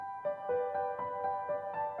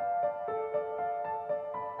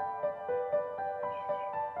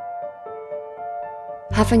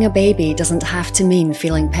Having a baby doesn't have to mean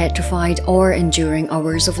feeling petrified or enduring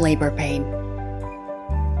hours of labour pain.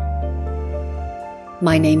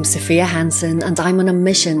 My name's Sophia Hansen, and I'm on a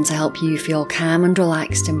mission to help you feel calm and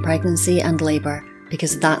relaxed in pregnancy and labour,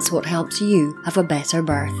 because that's what helps you have a better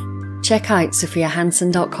birth. Check out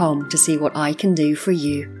sophiahansen.com to see what I can do for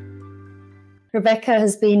you. Rebecca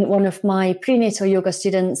has been one of my prenatal yoga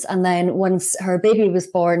students, and then once her baby was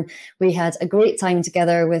born, we had a great time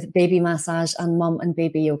together with baby massage and mum and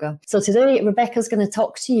baby yoga. So today, Rebecca's going to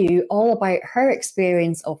talk to you all about her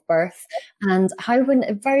experience of birth and how, when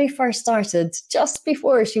it very first started, just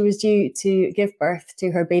before she was due to give birth to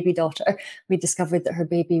her baby daughter, we discovered that her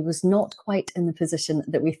baby was not quite in the position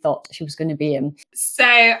that we thought she was going to be in. So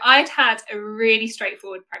I'd had a really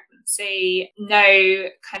straightforward pregnancy, no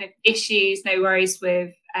kind of issues, no worries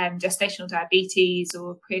with gestational diabetes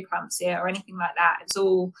or preeclampsia or anything like that. It was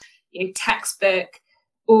all, textbook,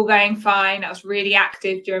 all going fine. I was really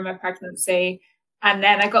active during my pregnancy. And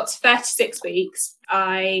then I got to 36 weeks.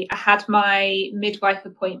 I had my midwife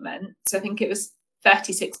appointment. So I think it was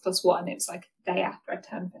 36 plus 1. It was like a day after I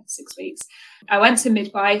turned 36 weeks. I went to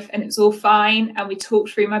midwife and it was all fine. And we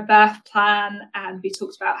talked through my birth plan, and we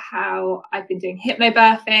talked about how I've been doing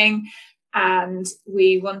hypnobirthing, and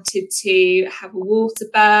we wanted to have a water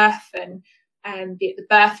birth and be at the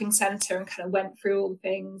birthing centre, and kind of went through all the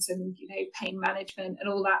things and, pain management and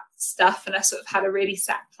all that stuff. And I sort of had a really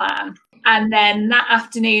set plan. And then that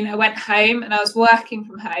afternoon I went home, and I was working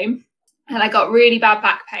from home, and I got really bad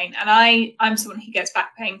back pain. And I'm someone who gets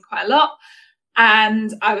back pain quite a lot.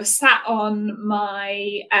 And I was sat on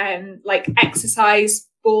my exercise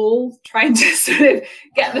ball, trying to sort of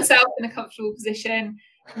get myself in a comfortable position,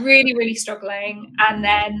 really, really struggling. And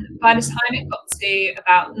then by the time it got to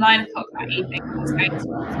about 9 o'clock that evening, I was going to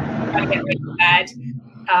try to get ready for bed.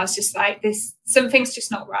 I was just like, something's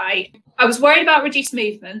just not right. I was worried about reduced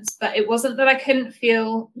movements, but it wasn't that I couldn't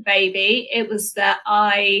feel the baby. It was that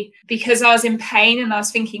because I was in pain and I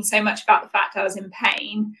was thinking so much about the fact I was in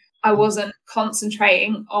pain, I wasn't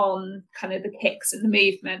concentrating on kind of the kicks and the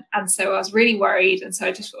movement. And so I was really worried. And so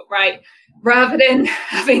I just thought, right, rather than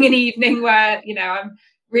having an evening where, I'm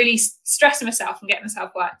really stressing myself and getting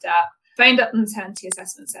myself worked up, phoned up the maternity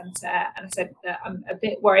assessment centre, and I said that I'm a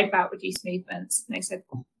bit worried about reduced movements. And they said,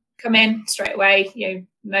 come in straight away,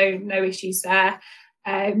 no issues there.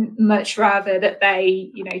 Much rather that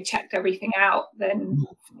they, checked everything out than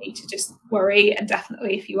for me to just worry. And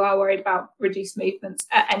definitely, if you are worried about reduced movements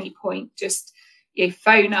at any point, just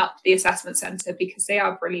phone up the assessment centre, because they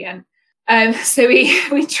are brilliant. So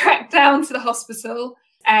we trekked down to the hospital.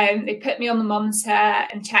 They put me on the monitor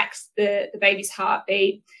and checked the baby's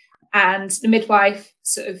heartbeat, and the midwife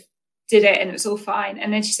sort of did it, and it was all fine.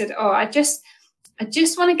 And then she said, I just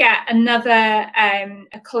want to get another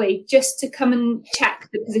a colleague just to come and check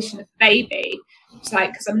the position of the baby. It's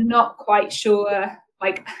like, because I'm not quite sure,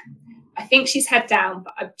 I think she's head down,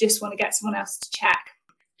 but I just want to get someone else to check.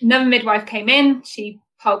 Another midwife came in, she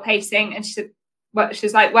palpating, and she said, she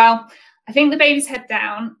was like, well, I think the baby's head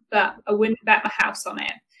down, but I wouldn't bet my house on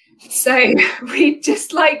it. So we'd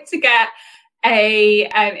just like to get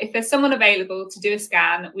if there's someone available to do a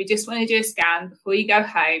scan, we just want to do a scan before you go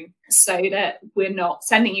home, so that we're not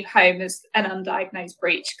sending you home as an undiagnosed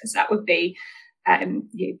breech, because that would be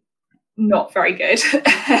not very good.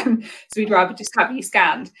 So we'd rather just have you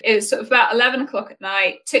scanned. It was sort of about 11 o'clock at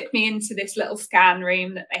night, took me into this little scan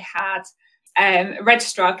room that they had. A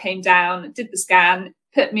registrar came down, did the scan,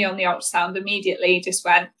 put me on the ultrasound immediately, just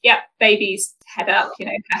went, baby's head up,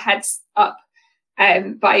 her head's up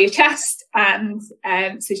by your chest. And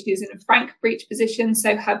so she was in a frank breech position.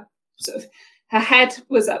 So her head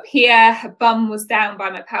was up here, her bum was down by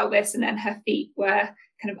my pelvis, and then her feet were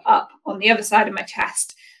kind of up on the other side of my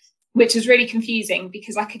chest, which was really confusing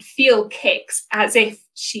because I could feel kicks as if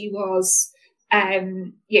she was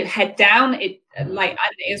head down. It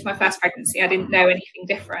was my first pregnancy. I didn't know anything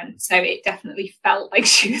different. So it definitely felt like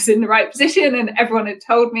she was in the right position, and everyone had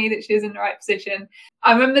told me that she was in the right position.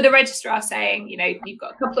 I remember the registrar saying, you've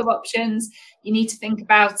got a couple of options. You need to think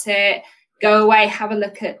about it. Go away, have a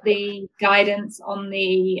look at the guidance on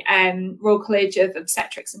the Royal College of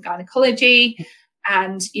Obstetrics and Gynecology,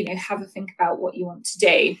 and, have a think about what you want to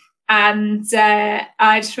do. And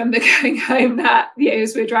I just remember going home as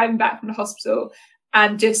we were driving back from the hospital,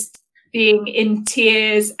 and just being in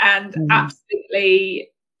tears and absolutely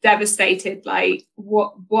devastated,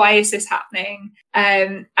 why is this happening?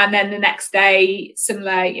 And then the next day,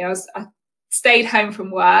 similar, I stayed home from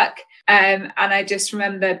work, and I just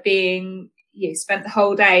remember being, spent the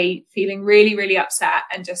whole day feeling really, really upset,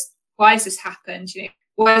 and just, why has this happened?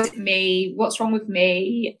 Why is it me? What's wrong with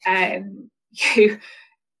me?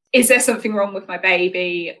 is there something wrong with my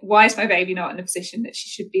baby? Why is my baby not in a position that she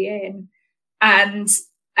should be in? And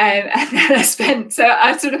then I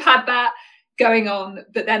sort of had that going on,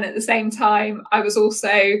 but then at the same time, I was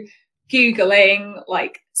also Googling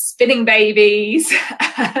like spinning babies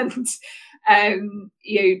and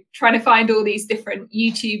trying to find all these different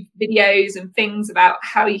YouTube videos and things about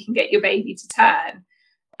how you can get your baby to turn.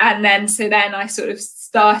 And then I sort of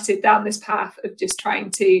started down this path of just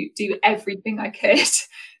trying to do everything I could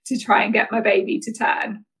to try and get my baby to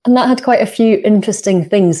turn. And that had quite a few interesting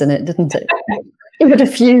things in it, didn't it? It had a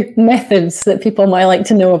few methods that people might like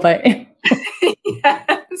to know about.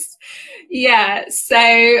 Yes. Yeah.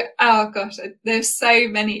 So, oh gosh, there's so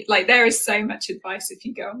many, like there is so much advice if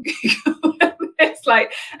you go on Google. It's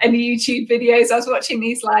like, and YouTube videos. I was watching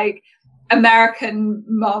these like American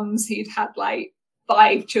moms who'd had like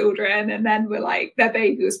 5 children and then were like, their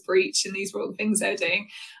baby was breech and these were all the things they were doing.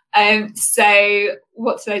 So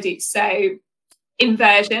what did I do? So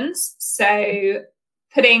inversions. So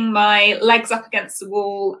putting my legs up against the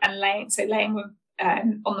wall and laying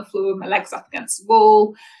on the floor with my legs up against the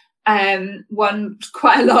wall. One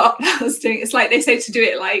quite a lot I was doing. It's like they say to do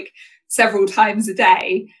it like several times a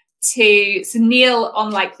day. To kneel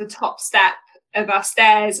on like the top step of our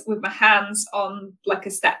stairs with my hands on like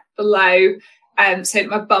a step below, so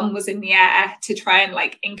my bum was in the air to try and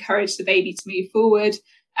like encourage the baby to move forward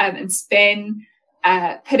and spin.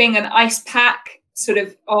 Putting an ice pack sort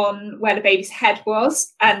of on where the baby's head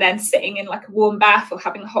was, and then sitting in like a warm bath or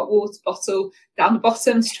having a hot water bottle down the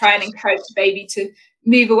bottom to try and encourage the baby to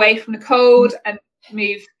move away from the cold and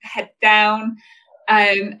move head down.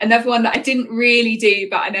 Another one that I didn't really do,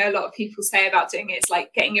 but I know a lot of people say about doing it, is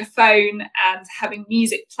like getting your phone and having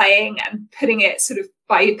music playing and putting it sort of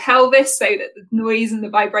by your pelvis so that the noise and the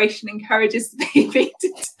vibration encourages the baby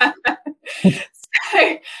to turn.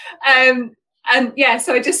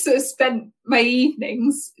 So I just sort of spent my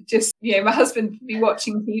evenings just, my husband would be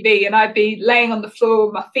watching TV and I'd be laying on the floor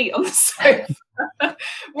with my feet on the sofa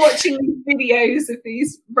watching videos of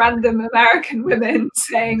these random American women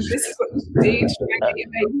saying this is what you should do to try and get your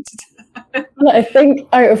baby to turn. I think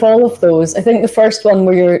out of all of those, I think the first one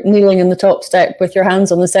where you're kneeling in the top step with your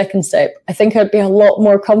hands on the second step, I think I'd be a lot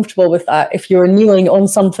more comfortable with that if you were kneeling on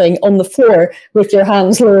something on the floor with your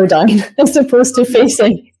hands lower down as opposed to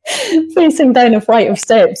facing down a flight of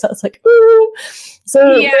steps. That's like, ooh.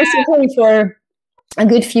 So basically for a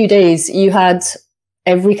good few days, you had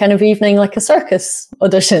every kind of evening like a circus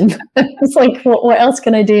audition. It's like, what else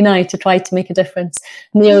can I do now to try to make a difference?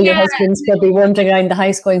 Neil, your husband's probably wandering around the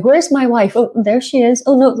house going, where's my wife? Oh, there she is.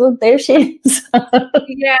 Oh, no, there she is.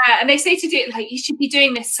 Yeah, and they say to do it like, you should be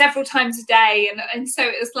doing this several times a day. And so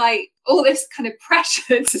it was like all this kind of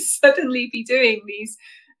pressure to suddenly be doing these,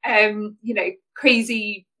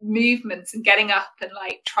 crazy movements and getting up and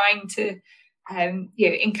like trying to,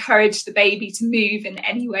 encourage the baby to move in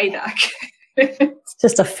any way that I could.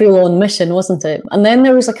 Just a full-on mission, wasn't it? And then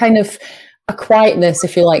there was a kind of a quietness,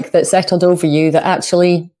 if you like, that settled over you, that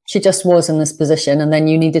actually she just was in this position and then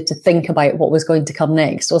you needed to think about what was going to come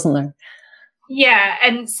next, wasn't there? Yeah,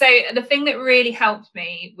 and so the thing that really helped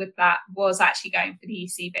me with that was actually going for the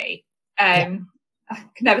ECV. I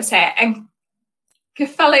can never say it. And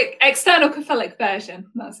external cephalic version,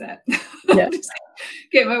 that's it. Yeah.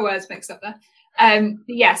 Get my words mixed up there.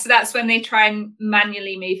 So that's when they try and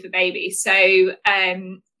manually move the baby. So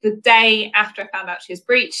the day after I found out she was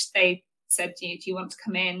breech, they said, do you want to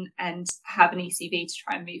come in and have an ECV to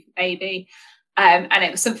try and move the baby? And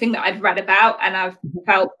it was something that I'd read about and I've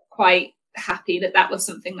felt quite happy that was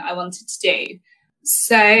something that I wanted to do.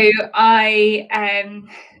 So I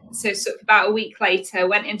sort of about a week later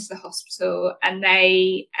went into the hospital and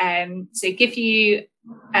they give you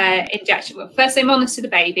injection. Well, first they monitor the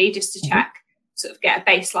baby just to check, sort of get a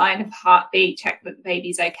baseline of heartbeat, check that the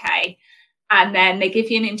baby's okay. And then they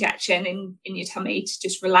give you an injection in your tummy to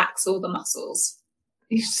just relax all the muscles.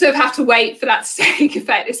 You sort of have to wait for that to take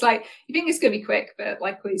effect. It's like, you think it's going to be quick, but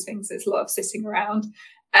like all these things, there's a lot of sitting around.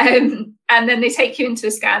 And then they take you into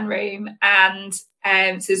a scan room and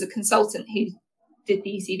so there's a consultant who did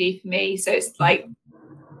the ECV for me. So it's like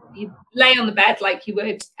you lay on the bed like you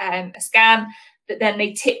would a scan, but then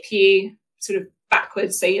they tip you sort of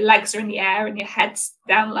backwards, so your legs are in the air and your head's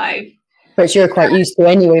down low. Which you're quite used to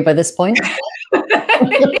anyway by this point.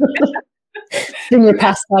 Been your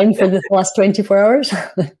pastime for the last 24 hours.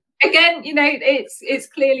 Again, it's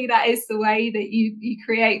clearly that is the way that you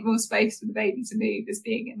create more space for the baby to move, is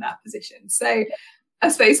being in that position. So I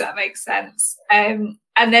suppose that makes sense. And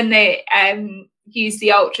then they use the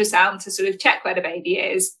ultrasound to sort of check where the baby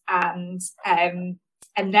is and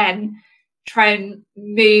then try and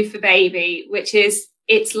move the baby, which is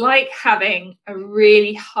it's like having a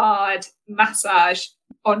really hard massage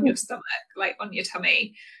on your stomach, like on your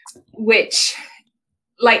tummy, which,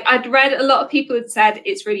 like, I'd read a lot of people had said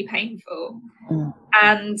it's really painful.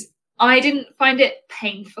 And I didn't find it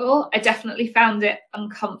painful. I definitely found it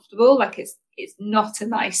uncomfortable. Like, it's not a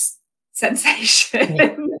nice sensation.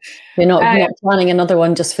 Yeah. You're not planning another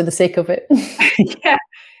one just for the sake of it.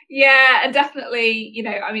 Yeah, and definitely,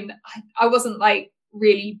 I mean, I wasn't like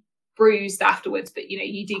really bruised afterwards, but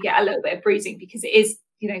you do get a little bit of bruising because it is,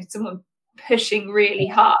 someone pushing really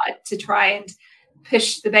hard to try and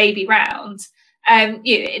push the baby round. They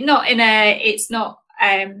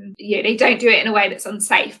don't do it in a way that's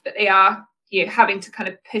unsafe, but they are, having to kind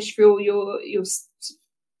of push through all your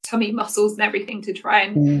tummy muscles and everything to try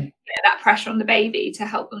and get that pressure on the baby to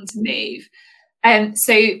help them to move.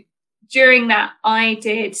 So during that, I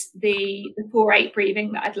did the 4-8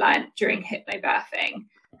 breathing that I'd learned during hypnobirthing,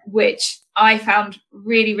 which I found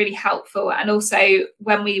really, really helpful. And also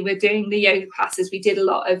when we were doing the yoga classes, we did a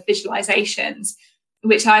lot of visualizations,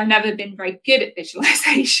 which I've never been very good at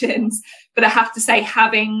visualizations. But I have to say,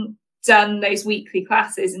 having done those weekly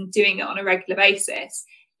classes and doing it on a regular basis,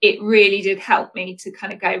 it really did help me to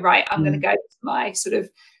kind of go, right, I'm going to go to my sort of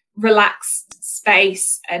relaxed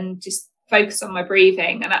space and just focus on my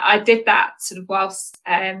breathing. And I did that sort of whilst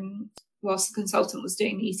the consultant was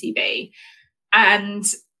doing the ECV. And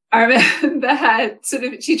I remember her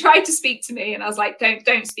she tried to speak to me, and I was like,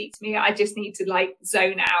 don't speak to me. I just need to like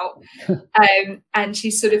zone out. And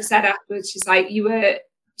she sort of said afterwards, she's like,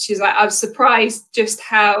 I was surprised just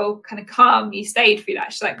how kind of calm you stayed through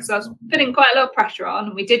that. She's like, because I was putting quite a lot of pressure on,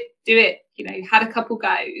 and we did do it, had a couple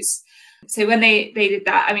goes. So when they did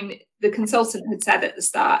that, I mean, the consultant had said at the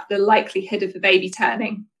start, the likelihood of the baby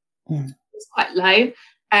turning was quite low,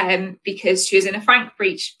 because she was in a frank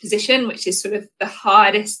breech position, which is sort of the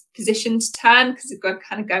hardest position to turn because you've got to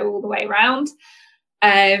kind of go all the way around.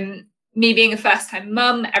 Me being a first-time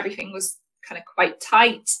mum, everything was kind of quite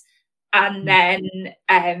tight. And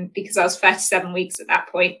then because I was 37 weeks at that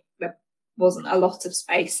point, there wasn't a lot of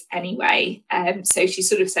space anyway. So she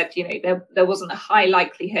sort of said, there wasn't a high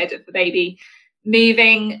likelihood of the baby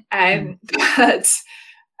moving. But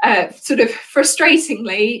sort of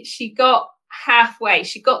frustratingly, she got halfway.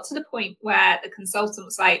 She got to the point where the consultant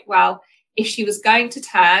was like, well, if she was going to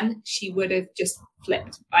turn, she would have just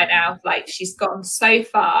flipped by now. Like, she's gone so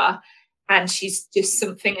far and she's just,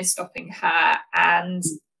 something is stopping her. And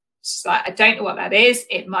she's like, I don't know what that is.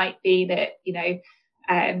 It might be that,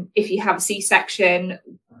 if you have a C-section,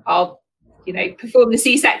 I'll, perform the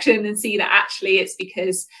C-section and see that actually it's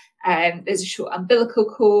because there's a short umbilical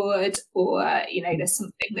cord, or, there's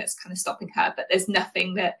something that's kind of stopping her, but there's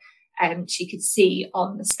nothing that she could see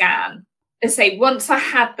on the scan. I say, once I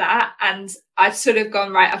had that and I'd sort of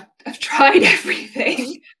gone, right, I've tried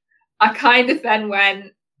everything, I kind of then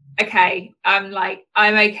went, okay, I'm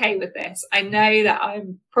okay with this. I know that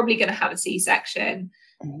I'm probably going to have a C-section,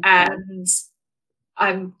 and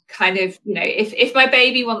I'm kind of, if my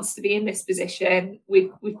baby wants to be in this position,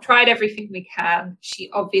 we've tried everything we can. She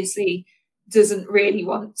obviously doesn't really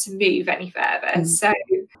want to move any further. So,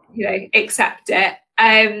 accept it.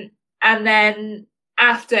 And then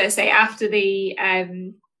after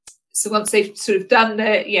the, so once they've sort of done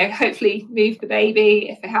the, hopefully move the baby,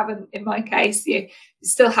 if they haven't, in my case, you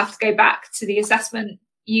still have to go back to the assessment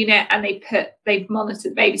unit, and they've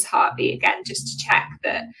monitored the baby's heartbeat again, just to check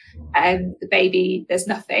that the baby, there's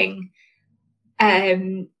nothing,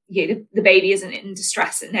 the baby isn't in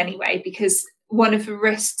distress in any way, because one of the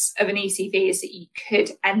risks of an ECV is that you could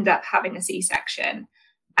end up having a C-section.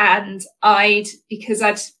 And because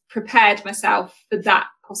I'd prepared myself for that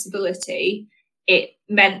possibility, it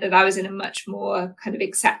meant that I was in a much more kind of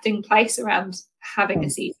accepting place around having a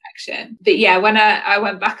C-section. But yeah, when I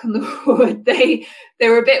went back on the ward, they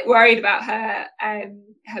were a bit worried about her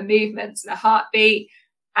movements and her heartbeat.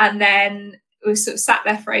 And then we sort of sat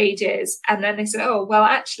there for ages. And then they said, oh, well,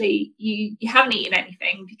 actually, you haven't eaten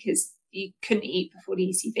anything because you couldn't eat before the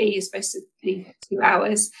ECV. You're supposed to leave 2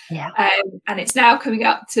 hours. Yeah. And it's now coming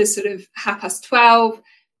up to sort of 12:30.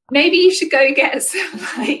 Maybe you should go get some,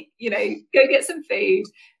 go get some food,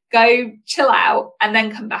 go chill out, and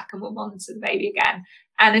then come back and we'll monitor the baby again.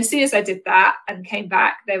 And as soon as I did that and came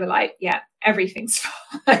back, they were like, yeah, everything's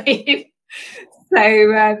fine.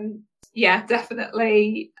 So, yeah,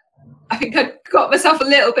 definitely. I think I got myself a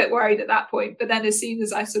little bit worried at that point. But then as soon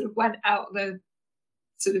as I sort of went out the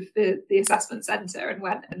assessment centre and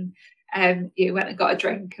went and got a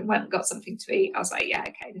drink and went and got something to eat, I was like, yeah,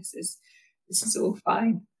 okay, this is all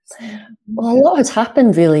fine. Well, a lot has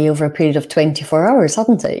happened really over a period of 24 hours,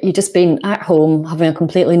 hasn't it? You've just been at home having a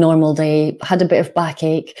completely normal day, had a bit of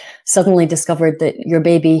backache, suddenly discovered that your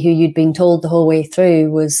baby, who you'd been told the whole way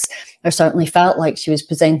through was, or certainly felt like she was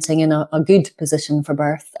presenting in a good position for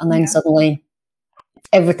birth. And then suddenly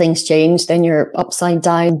everything's changed. Then you're upside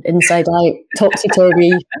down, inside out,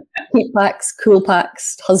 topsy-turvy, heat packs, cool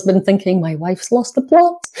packs, husband thinking, my wife's lost the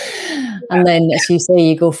plot. And then, as you say,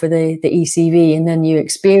 you go for the ECV, and then you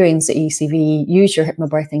experience the ECV, use your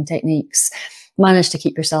hypnobirthing techniques, manage to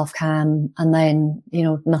keep yourself calm, and then, you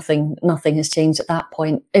know, nothing has changed at that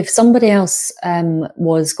point. If somebody else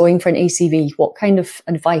was going for an ECV, what kind of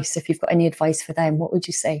advice, if you've got any advice for them, what would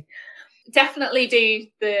you say? Definitely do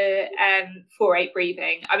the 4-8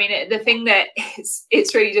 breathing. I mean, the thing that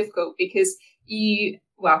it's really difficult because if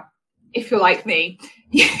you're like me,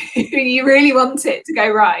 you really want it to go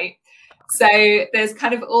right. So there's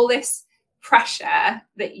kind of all this pressure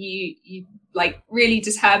that you like really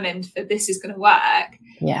determined that this is going to work.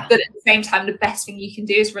 Yeah. But at the same time, the best thing you can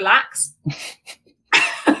do is relax.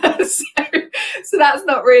 so that's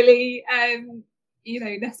not really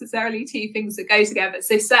necessarily two things that go together.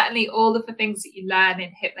 So certainly all of the things that you learn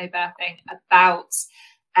in hypnobirthing about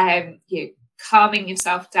calming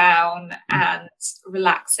yourself down and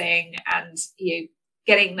relaxing and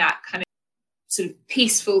getting that kind of sort of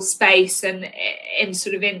peaceful space and in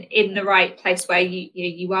sort of in the right place where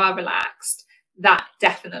you are relaxed, that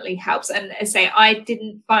definitely helps. And as I say, I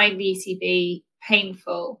didn't find the ECV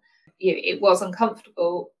painful. It was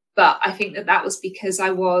uncomfortable, but I think that was because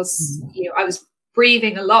I was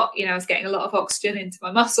breathing a lot. I was getting a lot of oxygen into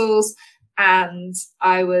my muscles, and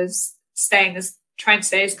I was trying to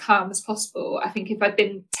stay as calm as possible. I think if I'd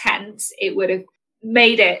been tense, it would have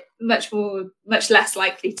made it much less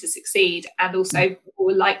likely to succeed, and also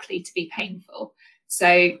more likely to be painful.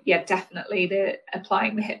 So yeah, definitely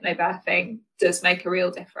applying the hypnobirthing does make a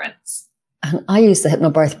real difference. And I use the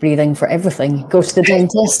hypnobirth breathing for everything. Go to the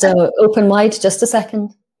dentist, open wide, just a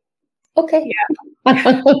second. Okay. Yeah.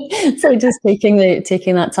 So just taking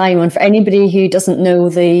that time. And for anybody who doesn't know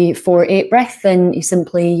the 4-8 breath, then you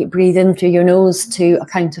simply breathe in through your nose to a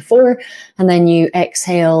count of 4, and then you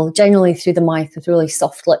exhale generally through the mouth with really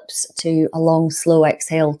soft lips to a long, slow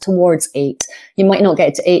exhale towards 8. You might not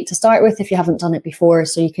get to 8 to start with if you haven't done it before,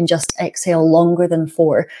 so you can just exhale longer than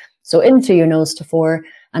 4. So in through your nose to 4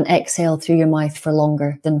 and exhale through your mouth for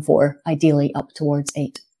longer than 4, ideally up towards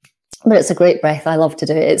 8. But it's a great breath. I love to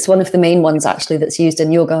do it. It's one of the main ones actually that's used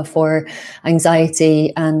in yoga for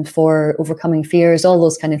anxiety and for overcoming fears, all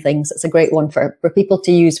those kind of things. It's a great one for people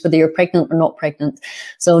to use whether you're pregnant or not pregnant.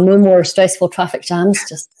 So no more stressful traffic jams.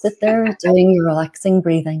 Just sit there doing your relaxing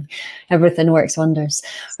breathing. Everything works wonders.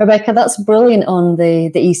 Rebecca, that's brilliant on the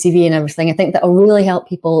ECV and everything. I think that will really help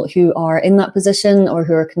people who are in that position or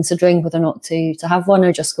who are considering whether or not to have one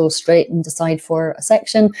or just go straight and decide for a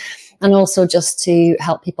section. And also just to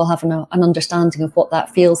help people have an understanding of what that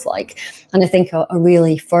feels like. And I think a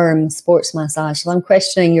really firm sports massage. So I'm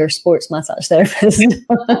questioning your sports massage therapist.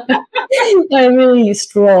 A really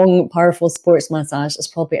strong, powerful sports massage is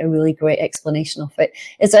probably a really great explanation of it.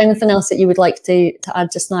 Is there anything else that you would like to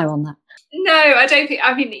add just now on that? No, I don't think,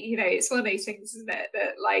 I mean, it's one of those things, isn't it,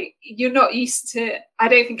 that like you're not used to, I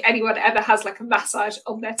don't think anyone ever has like a massage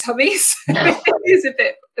on their tummies. It's a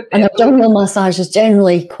bit an abdominal massage is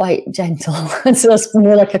generally quite gentle. So that's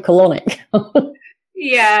more like a colonic.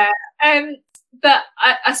 Yeah. But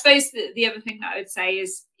I suppose the other thing that I would say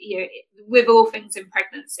is, with all things in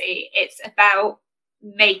pregnancy, it's about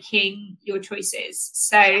making your choices.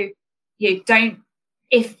 So don't,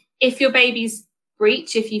 if your baby's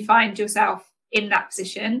breech, if you find yourself in that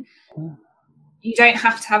position, you don't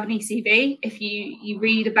have to have an ECV. If you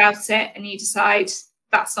read about it and you decide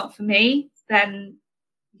that's not for me, then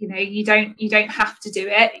you don't have to do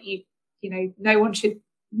it. No one should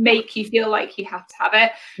make you feel like you have to have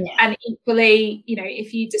it. Yeah. And equally,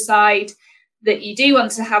 if you decide that you do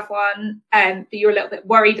want to have one, but you're a little bit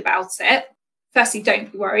worried about it, firstly,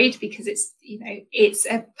 don't be worried, because it's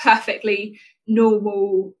a perfectly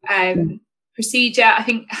normal procedure. I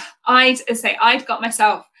think I'd got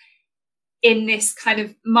myself in this kind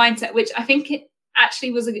of mindset, which I think it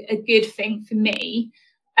actually was a good thing for me,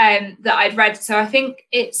 that I'd read. So I think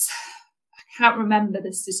I can't remember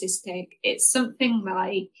the statistic. It's something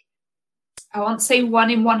like, I want to say 1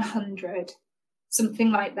 in 100,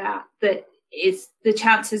 something like that is the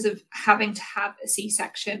chances of having to have a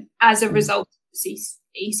C-section as a result of the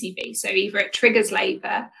ECV. So either it triggers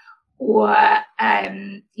labour, or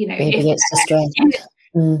baby gets distressed,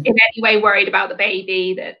 in any way worried about the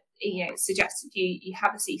baby, that suggested you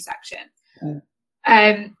have a C-section.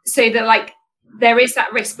 So that, like, there is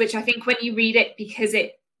that risk, which I think when you read it, because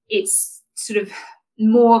it's sort of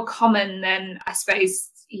more common than, I suppose,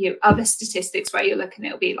 other statistics where you're looking,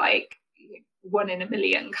 it'll be like 1 in a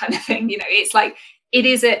million kind of thing. It's like, it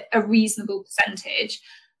is a reasonable percentage.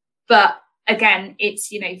 But again, it's,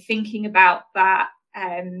 thinking about that,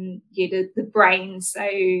 the brain. So,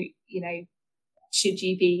 should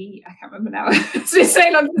you be, I can't remember now, it's been so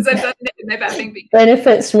long since I've done it, but I think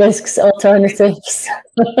benefits, risks, alternatives.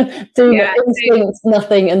 Do instinct,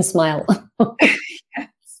 nothing, and smile.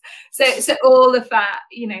 Yes. So all of that,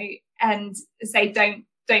 and say don't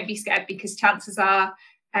be scared, because chances are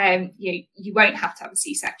you won't have to have a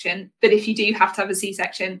C-section. But if you do have to have a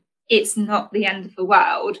C-section, it's not the end of the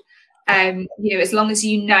world. As long as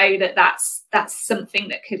you know that that's something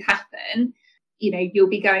that could happen, you'll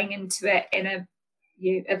be going into it in a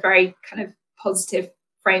very kind of positive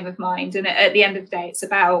frame of mind. And at the end of the day, it's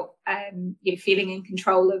about feeling in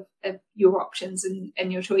control of your options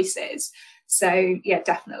and your choices. So yeah,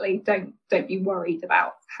 definitely don't be worried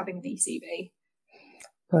about having an ECV.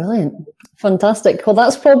 Brilliant. Fantastic. Well,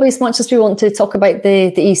 that's probably as much as we want to talk about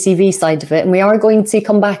the ECV side of it. And we are going to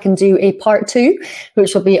come back and do a part 2,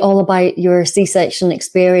 which will be all about your C-section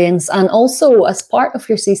experience, and also, as part of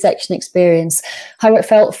your C-section experience, how it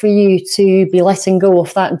felt for you to be letting go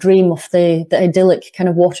of that dream of the idyllic kind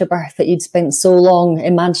of water birth that you'd spent so long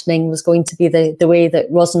imagining was going to be the way that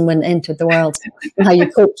Rosalind entered the world, and how you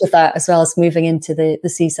coped with that, as well as moving into the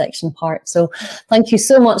C-section part. So thank you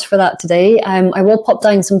so much for that today. I will pop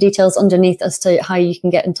down some details underneath as to how you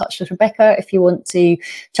can get in touch with Rebecca if you want to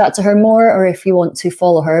chat to her more, or if you want to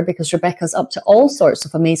follow her, because Rebecca's up to all sorts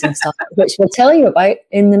of amazing stuff, which we'll tell you about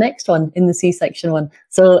in the next one, in the C-section one.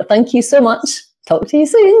 So thank you so much. Talk to you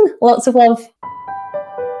soon. Lots of love.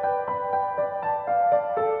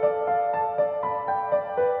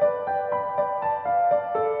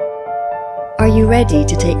 Are you ready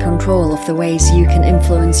to take control of the ways you can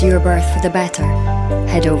influence your birth for the better?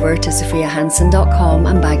 Head over to sophiahansen.com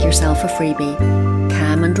and bag yourself a freebie.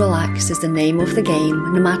 Calm and Relax is the name of the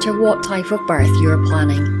game, no matter what type of birth you're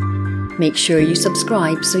planning. Make sure you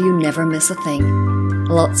subscribe so you never miss a thing.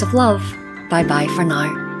 Lots of love. Bye bye for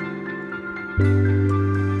now.